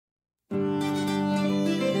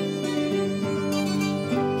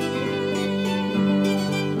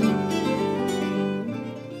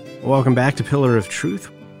Welcome back to Pillar of Truth.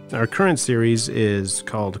 Our current series is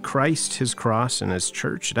called Christ, His Cross, and His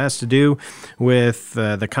Church. It has to do with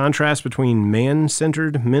the contrast between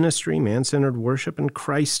man-centered ministry, man-centered worship, and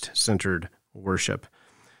Christ-centered worship.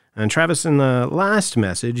 And Travis, in the last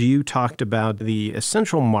message, you talked about the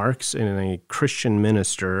essential marks in a Christian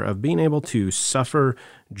minister of being able to suffer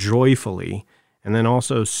joyfully and then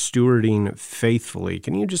also stewarding faithfully.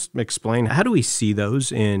 Can you just explain, how do we see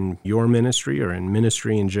those in your ministry or in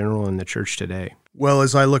ministry in general in the church today? Well,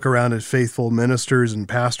 as I look around at faithful ministers and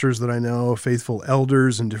pastors that I know, faithful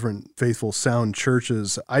elders in different faithful sound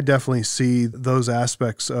churches, I definitely see those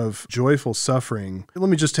aspects of joyful suffering. Let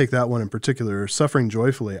me just take that one in particular, suffering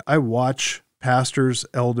joyfully. I watch pastors,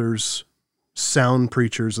 elders, sound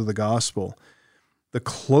preachers of the gospel. The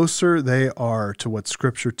closer they are to what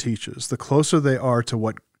Scripture teaches, the closer they are to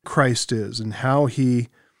what Christ is and how He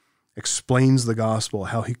explains the gospel,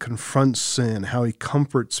 how He confronts sin, how He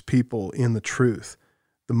comforts people in the truth,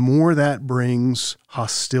 the more that brings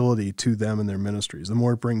hostility to them in their ministries, the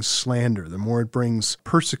more it brings slander, the more it brings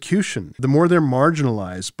persecution, the more they're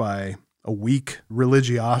marginalized by a weak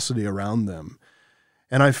religiosity around them.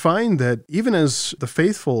 And I find that even as the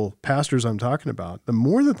faithful pastors I'm talking about, the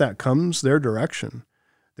more that comes their direction,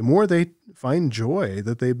 the more they find joy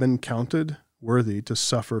that they've been counted worthy to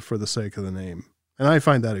suffer for the sake of the name. And I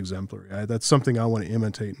find that exemplary. That's something I want to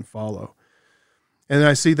imitate and follow. And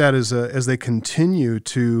I see that as they continue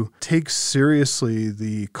to take seriously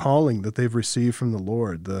the calling that they've received from the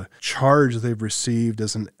Lord, the charge they've received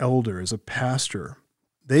as an elder, as a pastor.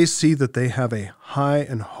 They see that they have a high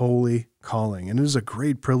and holy calling, and it is a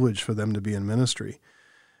great privilege for them to be in ministry,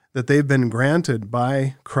 that they've been granted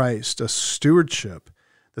by Christ a stewardship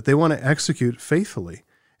that they want to execute faithfully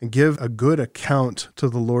and give a good account to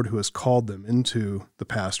the Lord who has called them into the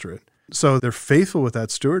pastorate. So they're faithful with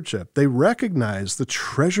that stewardship. They recognize the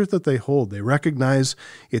treasure that they hold. They recognize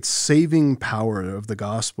its saving power of the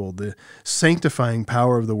gospel, the sanctifying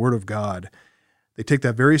power of the Word of God. They take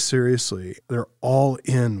that very seriously. They're all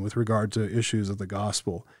in with regard to issues of the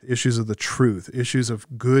gospel, issues of the truth, issues of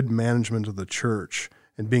good management of the church,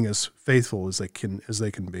 and being as faithful as they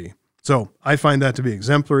can be. So I find that to be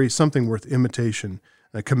exemplary, something worth imitation,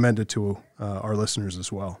 and I commend it to our listeners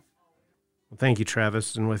as well. Well, thank you,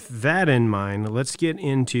 Travis. And with that in mind, let's get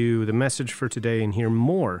into the message for today and hear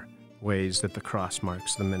more ways that the cross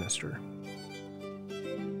marks the minister.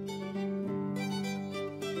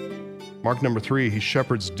 Mark number 3, he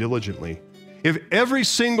shepherds diligently. If every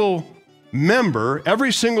single member,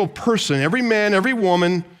 every single person, every man, every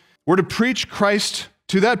woman were to preach Christ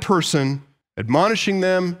to that person, admonishing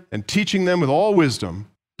them and teaching them with all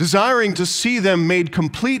wisdom, desiring to see them made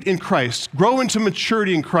complete in Christ, grow into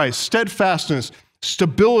maturity in Christ, steadfastness,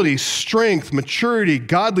 stability, strength, maturity,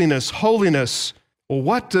 godliness, holiness, well,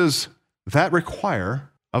 what does that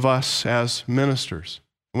require of us as ministers?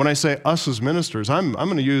 When I say us as ministers, I'm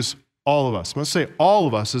going to use all of us. I'm going to say all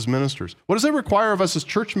of us as ministers. What does that require of us as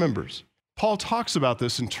church members? Paul talks about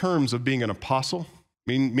this in terms of being an apostle,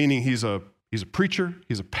 meaning he's a preacher,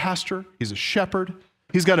 he's a pastor, he's a shepherd.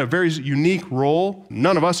 He's got a very unique role.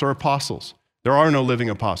 None of us are apostles. There are no living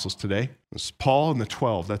apostles today. It's Paul and the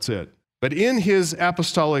 12, that's it. But in his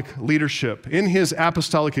apostolic leadership, in his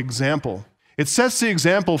apostolic example, it sets the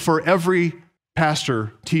example for every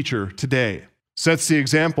pastor, teacher today. Sets the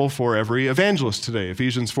example for every evangelist today.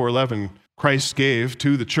 Ephesians 4:11, Christ gave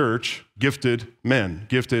to the church gifted men,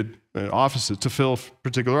 gifted offices to fill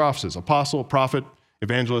particular offices: apostle, prophet,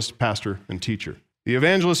 evangelist, pastor, and teacher. The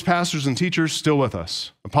evangelists, pastors, and teachers still with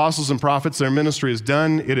us. Apostles and prophets, their ministry is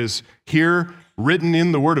done. It is here, written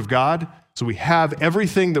in the Word of God. So we have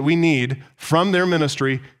everything that we need from their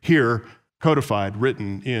ministry here, codified,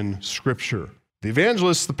 written in Scripture. The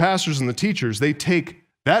evangelists, the pastors, and the teachers, they take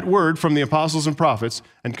that word from the apostles and prophets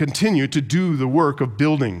and continue to do the work of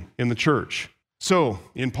building in the church. So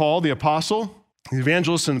in Paul, the apostle, the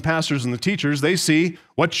evangelists and the pastors and the teachers, they see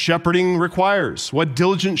what shepherding requires, what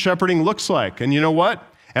diligent shepherding looks like. And you know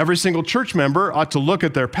what? Every single church member ought to look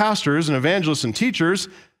at their pastors and evangelists and teachers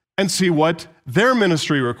and see what their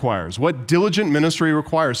ministry requires, what diligent ministry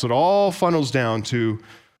requires. So it all funnels down to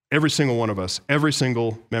every single one of us, every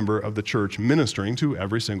single member of the church ministering to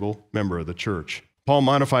every single member of the church. Paul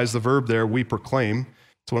modifies the verb there, we proclaim.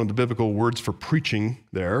 It's one of the biblical words for preaching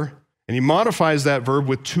there. And he modifies that verb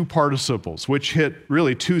with two participles, which hit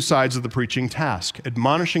really two sides of the preaching task: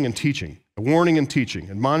 admonishing and teaching, warning and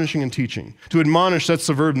teaching, admonishing and teaching. To admonish, that's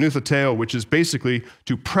the verb nutheteo, which is basically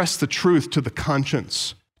to press the truth to the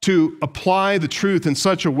conscience, to apply the truth in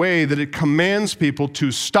such a way that it commands people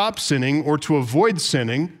to stop sinning or to avoid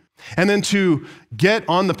sinning, And then to get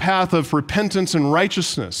on the path of repentance and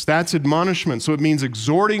righteousness, that's admonishment. So it means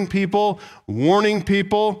exhorting people, warning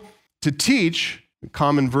people. To teach, the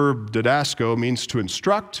common verb didasko means to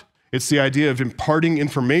instruct. It's the idea of imparting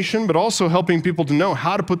information, but also helping people to know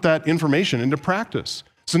how to put that information into practice.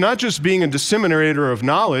 So not just being a disseminator of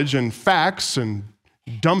knowledge and facts and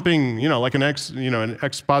dumping, like an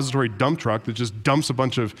expository dump truck that just dumps a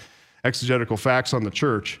bunch of exegetical facts on the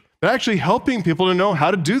church, but actually helping people to know how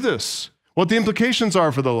to do this, what the implications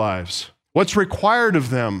are for their lives, what's required of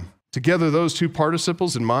them. Together, those two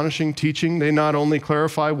participles, admonishing, teaching, they not only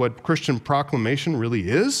clarify what Christian proclamation really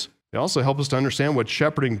is, they also help us to understand what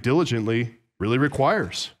shepherding diligently really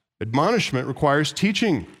requires. Admonishment requires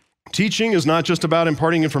teaching. Teaching is not just about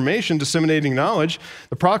imparting information, disseminating knowledge.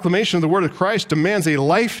 The proclamation of the word of Christ demands a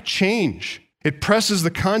life change. It presses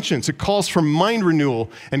the conscience. It calls for mind renewal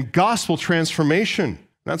and gospel transformation.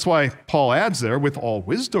 That's why Paul adds there, with all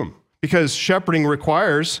wisdom, because shepherding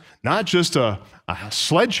requires not just a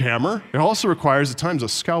sledgehammer, it also requires at times a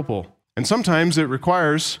scalpel. And sometimes it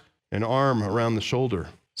requires an arm around the shoulder.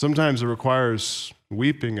 Sometimes it requires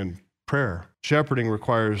weeping and prayer. Shepherding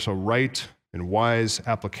requires a right and wise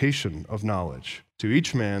application of knowledge to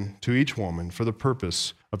each man, to each woman, for the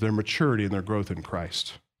purpose of their maturity and their growth in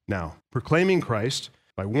Christ. Now, proclaiming Christ,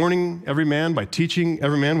 by warning every man, by teaching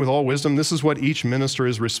every man with all wisdom, this is what each minister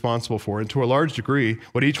is responsible for, and to a large degree,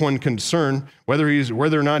 what each one can discern, whether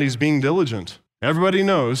or not he's being diligent. Everybody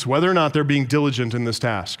knows whether or not they're being diligent in this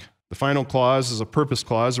task. The final clause is a purpose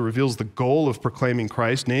clause that reveals the goal of proclaiming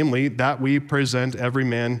Christ, namely that we present every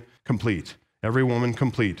man complete, every woman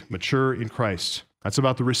complete, mature in Christ. That's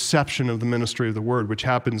about the reception of the ministry of the word, which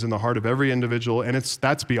happens in the heart of every individual, and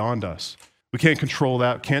that's beyond us. We can't control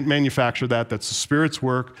that, can't manufacture that. That's the Spirit's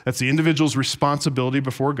work. That's the individual's responsibility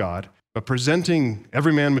before God. But presenting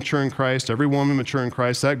every man mature in Christ, every woman mature in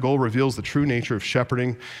Christ, that goal reveals the true nature of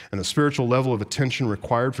shepherding and the spiritual level of attention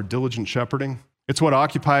required for diligent shepherding. It's what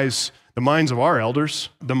occupies the minds of our elders,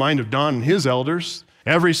 the mind of Don and his elders.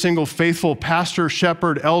 Every single faithful pastor,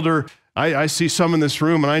 shepherd, elder, I see some in this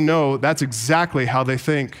room, and I know that's exactly how they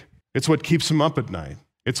think. It's what keeps them up at night.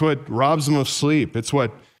 It's what robs them of sleep. It's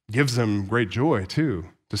what gives them great joy, too,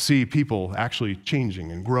 to see people actually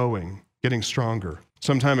changing and growing, getting stronger.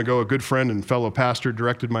 Some time ago, a good friend and fellow pastor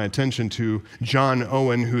directed my attention to John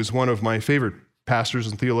Owen, who's one of my favorite pastors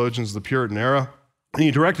and theologians of the Puritan era. And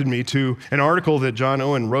he directed me to an article that John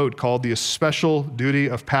Owen wrote called The Special Duty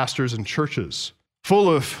of Pastors and Churches, full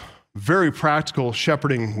of very practical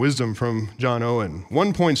shepherding wisdom from John Owen.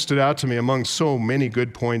 One point stood out to me among so many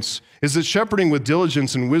good points is that shepherding with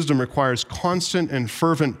diligence and wisdom requires constant and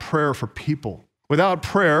fervent prayer for people. Without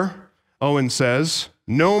prayer, Owen says,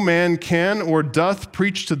 no man can or doth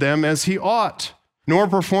preach to them as he ought, nor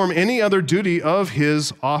perform any other duty of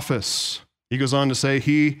his office. He goes on to say,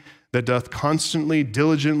 he that doth constantly,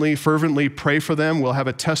 diligently, fervently pray for them will have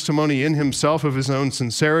a testimony in himself of his own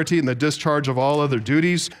sincerity in the discharge of all other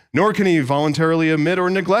duties, nor can he voluntarily omit or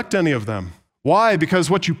neglect any of them. Why? Because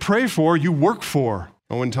what you pray for, you work for.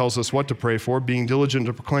 Owen tells us what to pray for, being diligent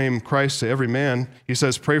to proclaim Christ to every man. He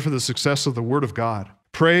says, pray for the success of the word of God.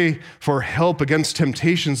 Pray for help against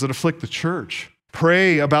temptations that afflict the church.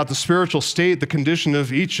 Pray about the spiritual state, the condition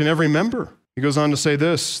of each and every member. He goes on to say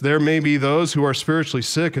this, there may be those who are spiritually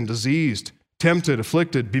sick and diseased, tempted,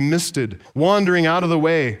 afflicted, bemisted, wandering out of the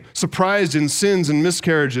way, surprised in sins and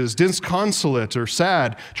miscarriages, disconsolate or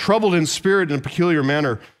sad, troubled in spirit in a peculiar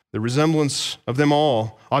manner. The resemblance of them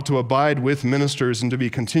all ought to abide with ministers and to be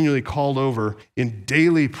continually called over in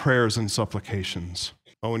daily prayers and supplications.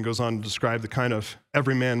 Owen goes on to describe the kind of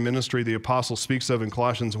everyman ministry the apostle speaks of in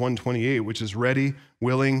Colossians 1:28, which is ready,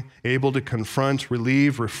 willing, able to confront,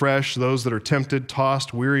 relieve, refresh those that are tempted,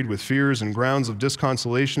 tossed, wearied with fears and grounds of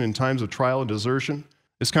disconsolation in times of trial and desertion.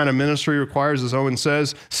 This kind of ministry requires, as Owen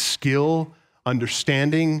says, skill,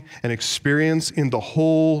 understanding, and experience in the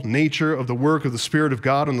whole nature of the work of the Spirit of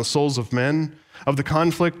God on the souls of men, of the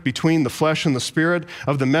conflict between the flesh and the spirit,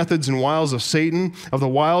 of the methods and wiles of Satan, of the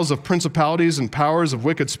wiles of principalities and powers of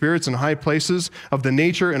wicked spirits in high places, of the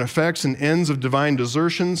nature and effects and ends of divine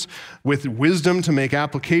desertions, with wisdom to make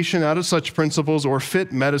application out of such principles or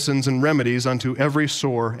fit medicines and remedies unto every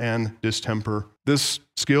sore and distemper. This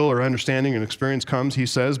skill or understanding and experience comes, he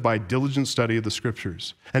says, by diligent study of the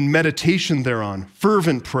Scriptures and meditation thereon,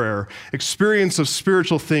 fervent prayer, experience of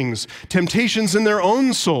spiritual things, temptations in their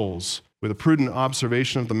own souls, with a prudent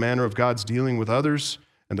observation of the manner of God's dealing with others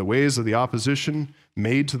and the ways of the opposition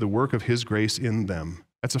made to the work of his grace in them.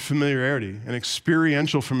 That's a familiarity, an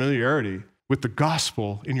experiential familiarity with the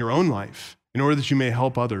gospel in your own life in order that you may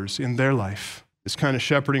help others in their life. This kind of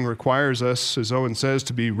shepherding requires us, as Owen says,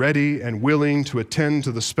 to be ready and willing to attend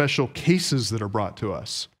to the special cases that are brought to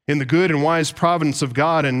us in the good and wise providence of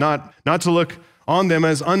God, and not to look on them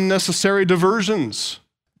as unnecessary diversions.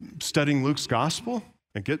 Studying Luke's gospel,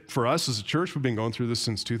 and for us as a church, we've been going through this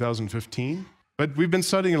since 2015, but we've been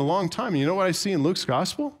studying it a long time. And you know what I see in Luke's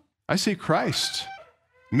gospel? I see Christ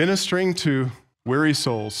ministering to weary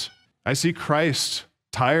souls. I see Christ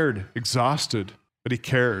tired, exhausted, but he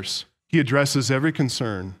cares. He addresses every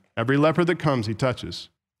concern. Every leper that comes, he touches.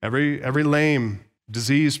 Every lame,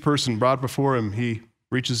 diseased person brought before him, he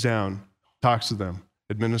reaches down, talks to them,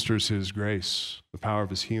 administers his grace, the power of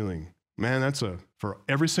his healing. Man, that's for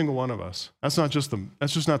every single one of us. That's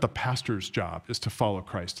just not the pastor's job, is to follow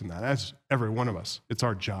Christ in that. That's every one of us. It's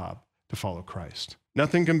our job to follow Christ.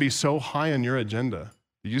 Nothing can be so high on your agenda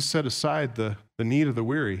that you set aside the need of the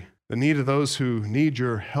weary, the need of those who need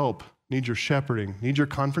your help, need your shepherding, need your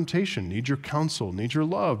confrontation, need your counsel, need your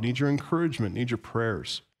love, need your encouragement, need your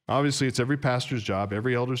prayers. Obviously, it's every pastor's job,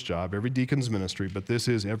 every elder's job, every deacon's ministry, but this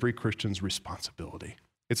is every Christian's responsibility.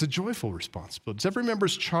 It's a joyful responsibility. It's every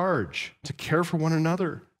member's charge to care for one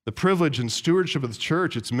another. The privilege and stewardship of the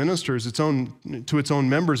church, its ministers, to its own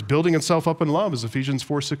members, building itself up in love, as Ephesians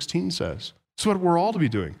 4:16 says. That's what we're all to be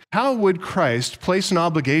doing. How would Christ place an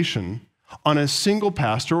obligation on a single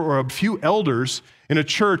pastor or a few elders in a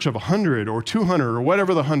church of 100 or 200 or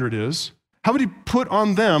whatever the 100 is? How would he put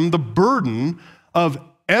on them the burden of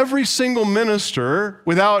every single minister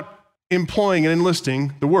without employing and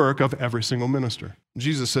enlisting the work of every single minister?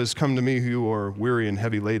 Jesus says, "Come to me who are weary and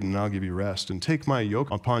heavy laden, and I'll give you rest. And take my yoke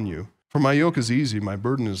upon you. For my yoke is easy, my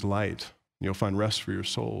burden is light. And you'll find rest for your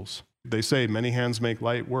souls." They say many hands make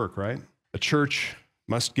light work, right? A church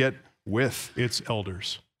must get with its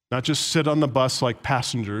elders, not just sit on the bus like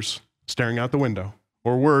passengers staring out the window,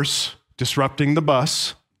 or worse, disrupting the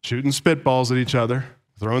bus, shooting spitballs at each other,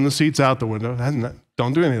 throwing the seats out the window.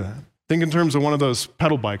 Don't do any of that. Think in terms of one of those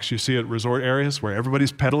pedal bikes you see at resort areas where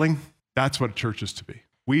everybody's pedaling. That's what a church is to be.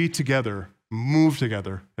 We together move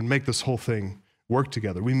together and make this whole thing work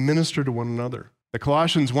together. We minister to one another. The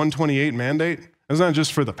Colossians 1:28 mandate is not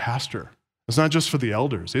just for the pastor. It's not just for the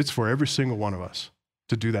elders. It's for every single one of us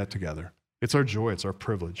to do that together. It's our joy. It's our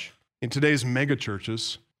privilege. In today's mega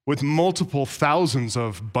churches, with multiple thousands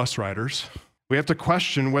of bus riders, we have to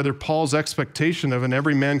question whether Paul's expectation of an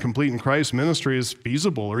every man complete in Christ ministry is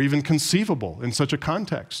feasible or even conceivable in such a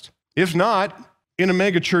context. If not, in a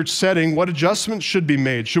megachurch setting, what adjustments should be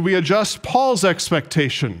made? Should we adjust Paul's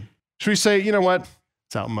expectation? Should we say, you know what,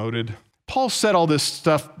 it's outmoded? Paul said all this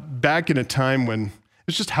stuff back in a time when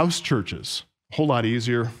it's just house churches, a whole lot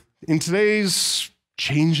easier. In today's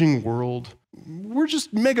changing world, we're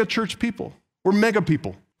just mega church people. We're mega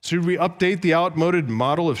people. Should we update the outmoded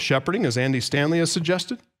model of shepherding, as Andy Stanley has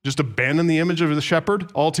suggested? Just abandon the image of the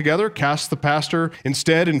shepherd altogether, cast the pastor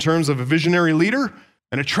instead in terms of a visionary leader,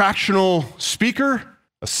 an attractional speaker,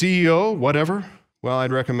 a CEO, whatever? Well,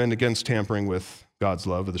 I'd recommend against tampering with God's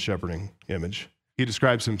love of the shepherding image. He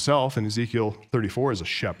describes himself in Ezekiel 34 as a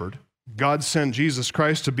shepherd. God sent Jesus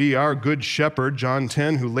Christ to be our good shepherd, John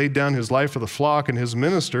 10, who laid down his life for the flock, and his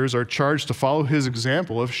ministers are charged to follow his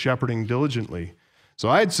example of shepherding diligently. So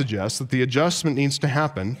I'd suggest that the adjustment needs to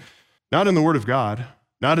happen, not in the Word of God,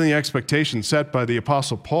 not in the expectation set by the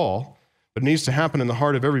Apostle Paul, but it needs to happen in the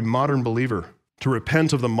heart of every modern believer, to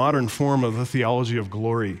repent of the modern form of the theology of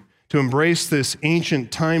glory, to embrace this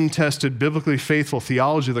ancient, time-tested, biblically faithful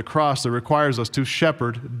theology of the cross that requires us to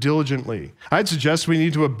shepherd diligently. I'd suggest we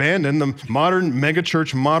need to abandon the modern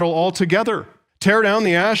megachurch model altogether. Tear down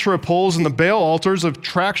the Asherah poles and the Baal altars of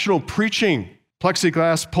tractional preaching,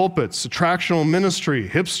 plexiglass pulpits, attractional ministry,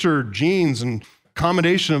 hipster genes, and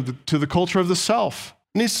accommodation to the culture of the self.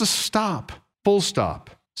 It needs to stop. Full stop.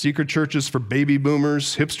 Secret churches for baby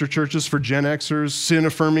boomers, hipster churches for Gen Xers,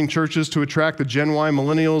 sin-affirming churches to attract the Gen Y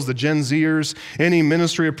millennials, the Gen Zers. Any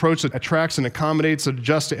ministry approach that attracts and accommodates and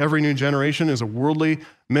adjusts to every new generation is a worldly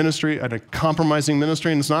ministry and a compromising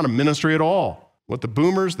ministry, and it's not a ministry at all. What the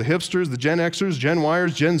boomers, the hipsters, the Gen Xers, Gen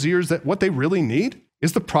Yers, Gen Zers, what they really need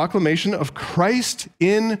is the proclamation of Christ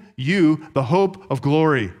in you, the hope of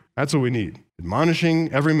glory. That's what we need.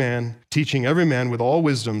 Admonishing every man, teaching every man with all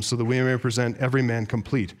wisdom, so that we may present every man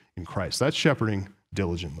complete in Christ. That's shepherding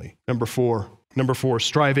diligently. Number four,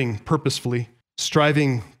 striving purposefully.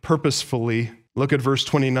 Striving purposefully. Look at verse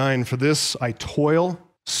 29. For this I toil,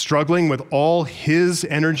 struggling with all his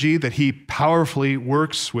energy that he powerfully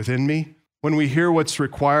works within me. When we hear what's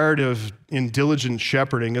required in diligent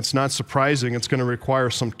shepherding, it's not surprising it's going to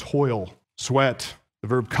require some toil, sweat. The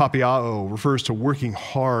verb kapiao refers to working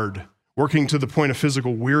hard, working to the point of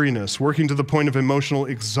physical weariness, working to the point of emotional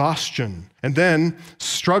exhaustion, and then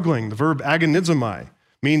struggling. The verb agonizomai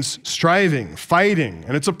means striving, fighting,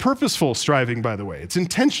 and it's a purposeful striving, by the way. It's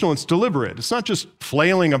intentional, it's deliberate. It's not just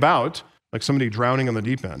flailing about like somebody drowning on the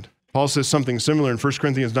deep end. Paul says something similar in 1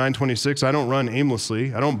 Corinthians 9:26, I don't run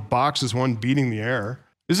aimlessly. I don't box as one beating the air.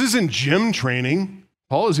 This isn't gym training.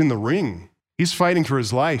 Paul is in the ring. He's fighting for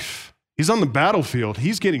his life. He's on the battlefield.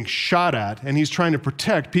 He's getting shot at, and he's trying to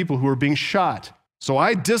protect people who are being shot. So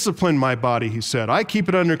I discipline my body, he said. I keep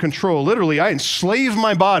it under control. Literally, I enslave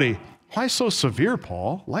my body. Why so severe,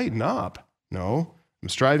 Paul? Lighten up. No, I'm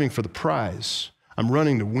striving for the prize. I'm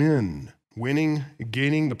running to win. Winning,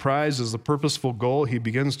 gaining the prize is the purposeful goal he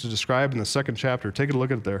begins to describe in the 2nd chapter. Take a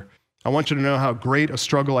look at it there. I want you to know how great a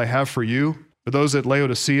struggle I have for you, for those at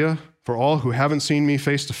Laodicea, for all who haven't seen me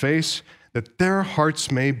face to face, that their hearts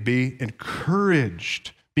may be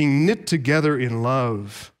encouraged, being knit together in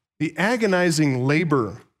love. The agonizing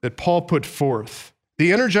labor that Paul put forth,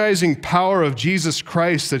 the energizing power of Jesus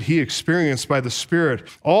Christ that he experienced by the Spirit,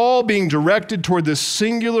 all being directed toward this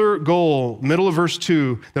singular goal, middle of verse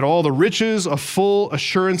 2, that all the riches of full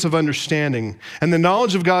assurance of understanding and the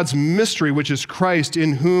knowledge of God's mystery, which is Christ,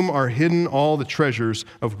 in whom are hidden all the treasures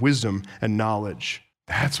of wisdom and knowledge.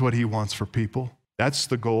 That's what he wants for people. That's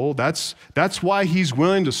the goal. That's why he's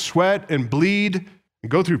willing to sweat and bleed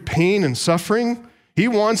and go through pain and suffering. He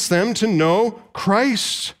wants them to know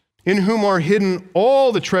Christ, in whom are hidden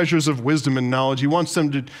all the treasures of wisdom and knowledge. He wants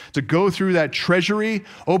them to go through that treasury,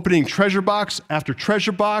 opening treasure box after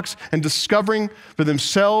treasure box and discovering for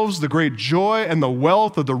themselves the great joy and the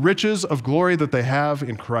wealth of the riches of glory that they have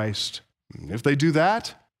in Christ. And if they do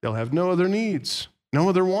that, they'll have no other needs, no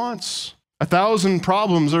other wants. 1,000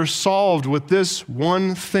 problems are solved with this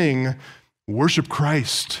one thing: worship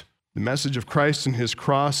Christ. The message of Christ and his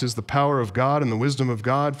cross is the power of God and the wisdom of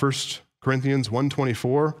God. 1 Corinthians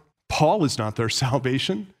 1:24. Paul is not their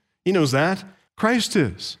salvation. He knows that. Christ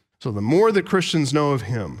is. So the more that Christians know of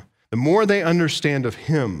him, the more they understand of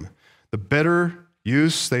him, the better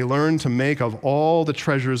use they learn to make of all the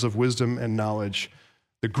treasures of wisdom and knowledge,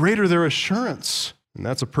 the greater their assurance. And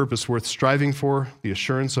that's a purpose worth striving for, the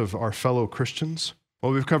assurance of our fellow Christians.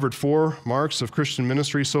 Well, we've covered 4 marks of Christian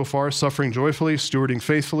ministry so far: suffering joyfully, stewarding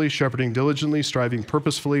faithfully, shepherding diligently, striving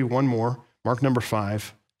purposefully. One more, mark number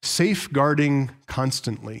 5, safeguarding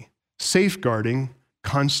constantly. Safeguarding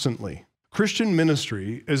constantly. Christian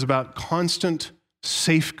ministry is about constant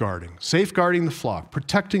safeguarding the flock,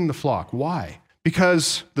 protecting the flock. Why?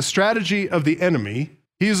 Because the strategy of the enemy,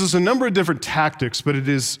 he uses a number of different tactics, but it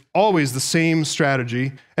is always the same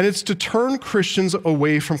strategy, and it's to turn Christians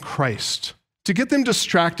away from Christ, to get them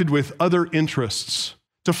distracted with other interests,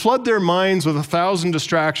 to flood their minds with 1,000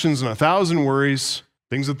 distractions and 1,000 worries,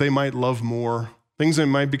 things that they might love more, things they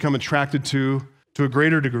might become attracted to a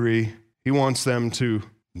greater degree. He wants them to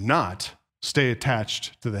not stay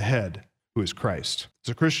attached to the head, who is Christ.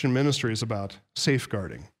 So Christian ministry is about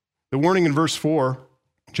safeguarding. The warning in verse 4,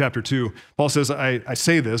 chapter 2, Paul says, I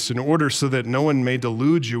say this in order so that no one may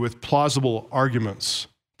delude you with plausible arguments.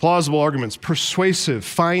 Plausible arguments, persuasive,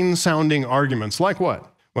 fine-sounding arguments. Like what?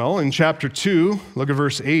 Well, in chapter 2, look at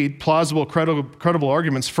verse 8, plausible, credible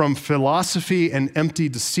arguments from philosophy and empty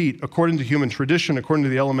deceit, according to human tradition, according to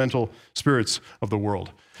the elemental spirits of the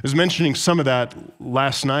world. I was mentioning some of that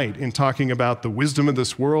last night in talking about the wisdom of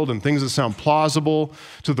this world and things that sound plausible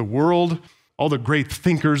to the world. All the great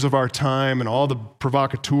thinkers of our time and all the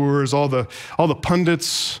provocateurs, all the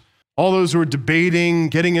pundits, all those who are debating,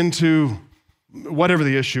 getting into whatever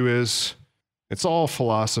the issue is. It's all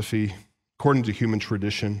philosophy, according to human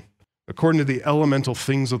tradition, according to the elemental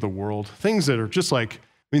things of the world, things that are just like,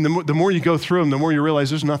 the more you go through them, the more you realize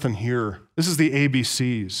there's nothing here. This is the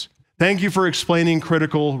ABCs. Thank you for explaining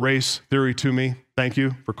critical race theory to me. Thank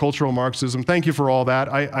you for cultural Marxism. Thank you for all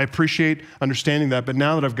that. I appreciate understanding that, but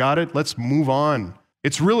now that I've got it, let's move on.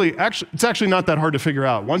 It's actually not that hard to figure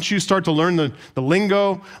out. Once you start to learn the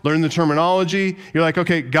lingo, learn the terminology, you're like,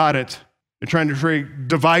 okay, got it. You're trying to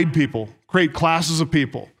divide people, create classes of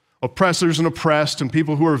people, oppressors and oppressed, and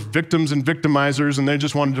people who are victims and victimizers, and they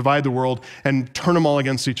just want to divide the world and turn them all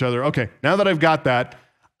against each other. Okay, now that I've got that,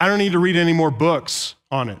 I don't need to read any more books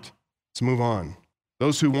on it. Let's move on.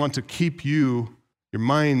 Those who want to keep your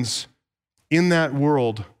minds in that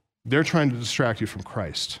world, they're trying to distract you from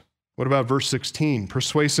Christ. What about verse 16?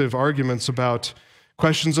 Persuasive arguments about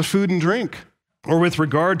questions of food and drink, or with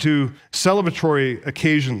regard to celebratory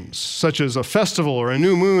occasions, such as a festival or a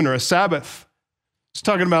new moon or a Sabbath. It's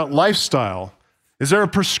talking about lifestyle. Is there a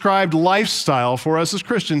prescribed lifestyle for us as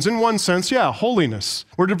Christians? In one sense, yeah, holiness.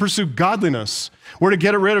 We're to pursue godliness. We're to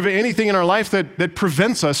get rid of anything in our life that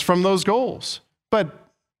prevents us from those goals.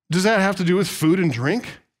 But does that have to do with food and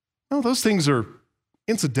drink? No, those things are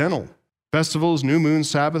incidental. Festivals, new moon,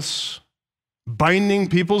 Sabbaths, binding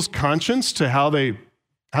people's conscience to how they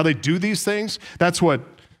do these things. That's what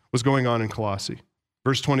was going on in Colossae.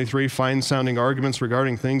 Verse 23, fine-sounding arguments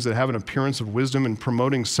regarding things that have an appearance of wisdom and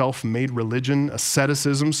promoting self-made religion,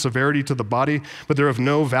 asceticism, severity to the body, but they're of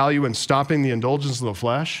no value in stopping the indulgence of the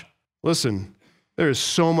flesh. Listen, there is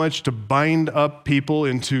so much to bind up people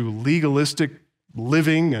into legalistic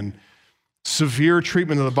living and severe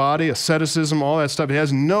treatment of the body, asceticism, all that stuff. It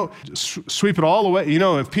has sweep it all away. You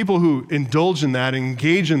know, if people who indulge in that,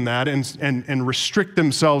 engage in that, and restrict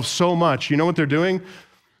themselves so much, you know what they're doing?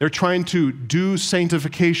 They're trying to do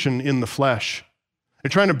sanctification in the flesh. They're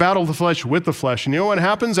trying to battle the flesh with the flesh. And you know what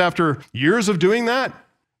happens after years of doing that?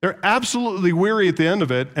 They're absolutely weary at the end of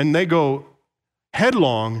it, and they go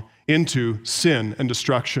headlong into sin and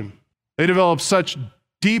destruction. They develop such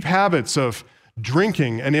deep habits of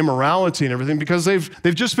drinking and immorality and everything because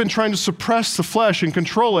they've just been trying to suppress the flesh and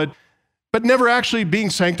control it, but never actually being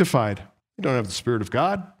sanctified. They don't have the Spirit of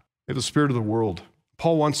God. They have the spirit of the world.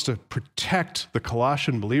 Paul wants to protect the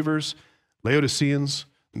Colossian believers, Laodiceans,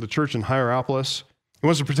 and the church in Hierapolis. He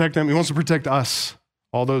wants to protect them. He wants to protect us,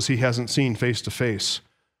 all those he hasn't seen face to face,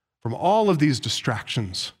 from all of these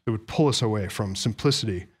distractions that would pull us away from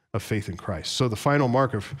simplicity of faith in Christ. So the final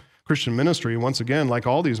mark of Christian ministry, once again, like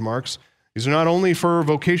all these marks, these are not only for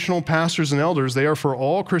vocational pastors and elders, they are for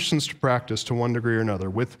all Christians to practice to one degree or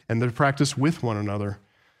another, and to practice with one another.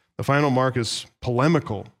 The final mark is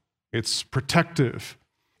polemical. It's protective.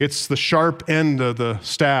 It's the sharp end of the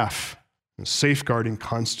staff, safeguarding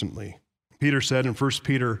constantly. Peter said in 1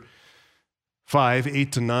 Peter 5,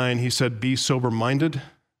 8-9, he said, be sober-minded,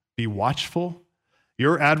 be watchful.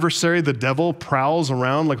 Your adversary, the devil, prowls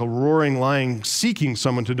around like a roaring lion, seeking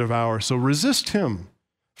someone to devour. So resist him,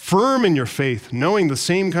 firm in your faith, knowing the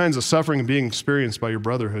same kinds of suffering being experienced by your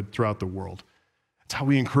brotherhood throughout the world. That's how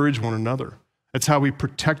we encourage one another. That's how we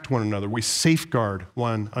protect one another. We safeguard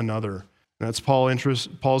one another. And that's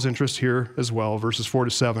Paul's interest here as well, verses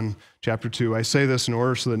 4-7, chapter 2. I say this in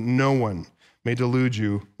order so that no one may delude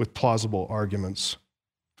you with plausible arguments.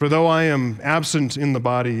 For though I am absent in the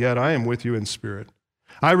body, yet I am with you in spirit.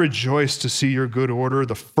 I rejoice to see your good order,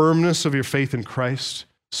 the firmness of your faith in Christ,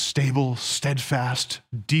 stable, steadfast,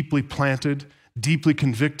 deeply planted, deeply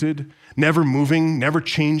convicted, never moving, never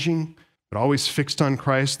changing, but always fixed on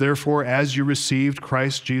Christ. Therefore, as you received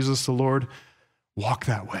Christ Jesus the Lord, walk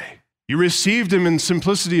that way. You received him in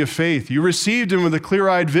simplicity of faith. You received him with a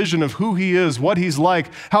clear-eyed vision of who he is, what he's like,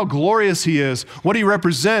 how glorious he is, what he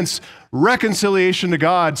represents, reconciliation to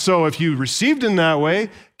God. So if you received him that way,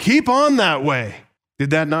 keep on that way.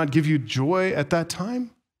 Did that not give you joy at that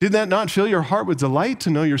time? Did that not fill your heart with delight to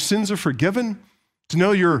know your sins are forgiven, to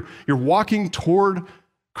know you're walking toward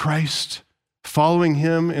Christ, following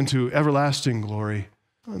him into everlasting glory?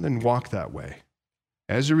 And then walk that way.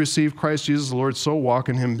 As you receive Christ Jesus the Lord, so walk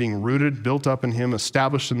in him, being rooted, built up in him,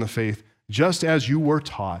 established in the faith, just as you were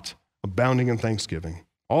taught, abounding in thanksgiving.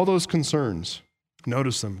 All those concerns,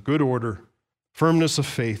 notice them: good order, firmness of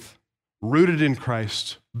faith, rooted in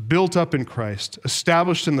Christ, built up in Christ,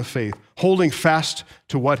 established in the faith, holding fast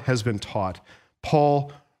to what has been taught.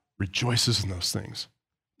 Paul rejoices in those things.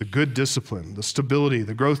 The good discipline, the stability,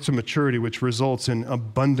 the growth to maturity, which results in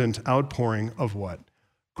abundant outpouring of what?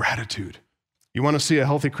 Gratitude. You want to see a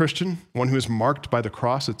healthy Christian, one who is marked by the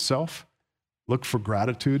cross itself? Look for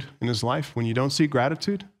gratitude in his life. When you don't see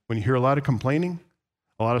gratitude, when you hear a lot of complaining,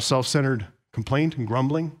 a lot of self-centered complaint and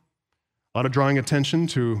grumbling, a lot of drawing attention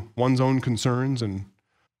to one's own concerns and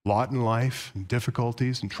lot in life and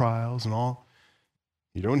difficulties and trials and all,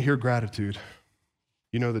 you don't hear gratitude,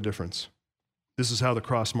 you know the difference. This is how the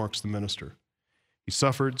cross marks the minister. He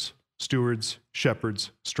suffers, stewards,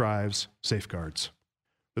 shepherds, strives, safeguards.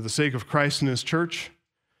 For the sake of Christ and his church,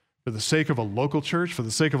 for the sake of a local church, for the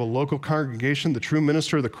sake of a local congregation, the true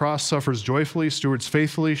minister of the cross suffers joyfully, stewards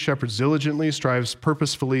faithfully, shepherds diligently, strives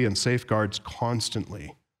purposefully, and safeguards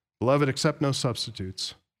constantly. Beloved, accept no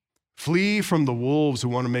substitutes. Flee from the wolves who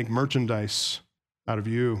want to make merchandise out of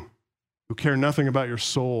you, who care nothing about your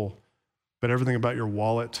soul, but everything about your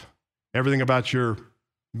wallet, everything about your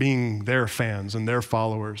being their fans and their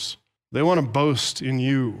followers. They want to boast in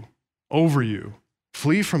you, over you.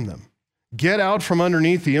 Flee from them. Get out from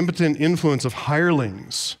underneath the impotent influence of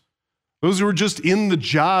hirelings, those who are just in the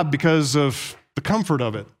job because of the comfort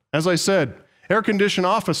of it. As I said, air-conditioned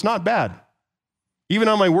office, not bad. Even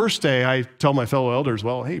on my worst day, I tell my fellow elders,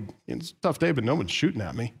 well, hey, it's a tough day, but no one's shooting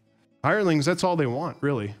at me. Hirelings, that's all they want,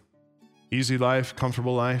 really. Easy life,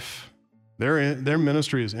 comfortable life. Their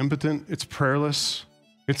ministry is impotent. It's prayerless.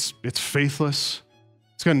 It's faithless.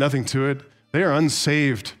 It's got nothing to it. They are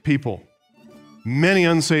unsaved people. Many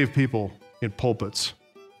unsaved people in pulpits.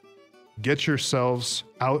 Get yourselves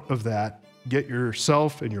out of that. Get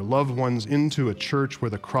yourself and your loved ones into a church where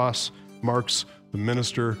the cross marks the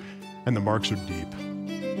minister and the marks are deep.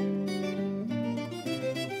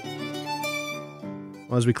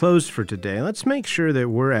 Well, as we close for today, let's make sure that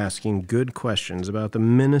we're asking good questions about the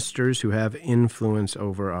ministers who have influence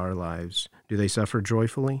over our lives. Do they suffer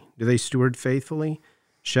joyfully? Do they steward faithfully?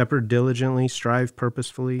 Shepherd diligently? Strive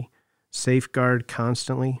purposefully? Safeguard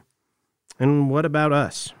constantly? And what about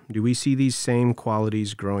us? Do we see these same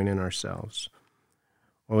qualities growing in ourselves?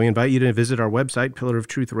 Well, we invite you to visit our website,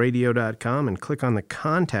 pillarofTruthRadio.com, and click on the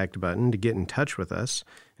Contact button to get in touch with us.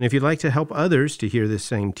 And if you'd like to help others to hear this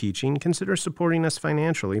same teaching, consider supporting us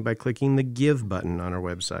financially by clicking the Give button on our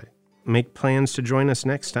website. Make plans to join us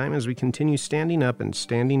next time as we continue standing up and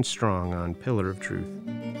standing strong on Pillar of Truth.